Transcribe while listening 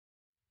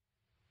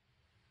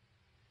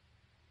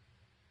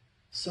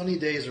Sunny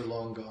days are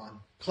long gone.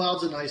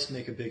 Clouds and ice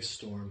make a big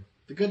storm.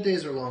 The good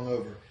days are long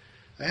over.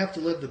 I have to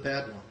live the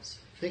bad ones,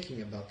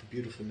 thinking about the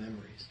beautiful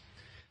memories.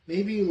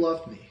 Maybe you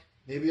loved me.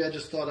 Maybe I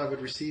just thought I would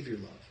receive your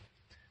love.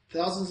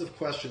 Thousands of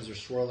questions are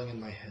swirling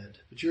in my head,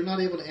 but you're not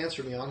able to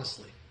answer me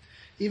honestly,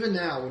 even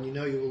now when you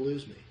know you will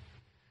lose me.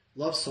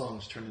 Love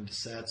songs turn into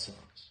sad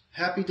songs.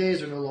 Happy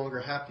days are no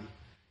longer happy.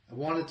 I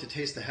wanted to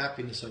taste the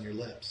happiness on your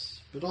lips,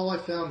 but all I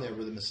found there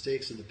were the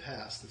mistakes of the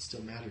past that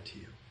still matter to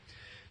you.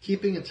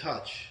 Keeping in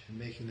touch and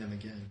making them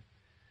again.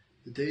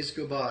 The days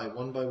go by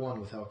one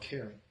without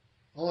caring.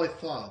 All I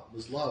thought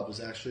was love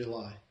was actually a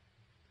lie.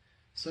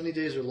 Sunny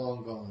days are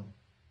long gone.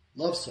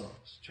 Love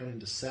songs turn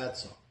into sad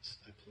songs.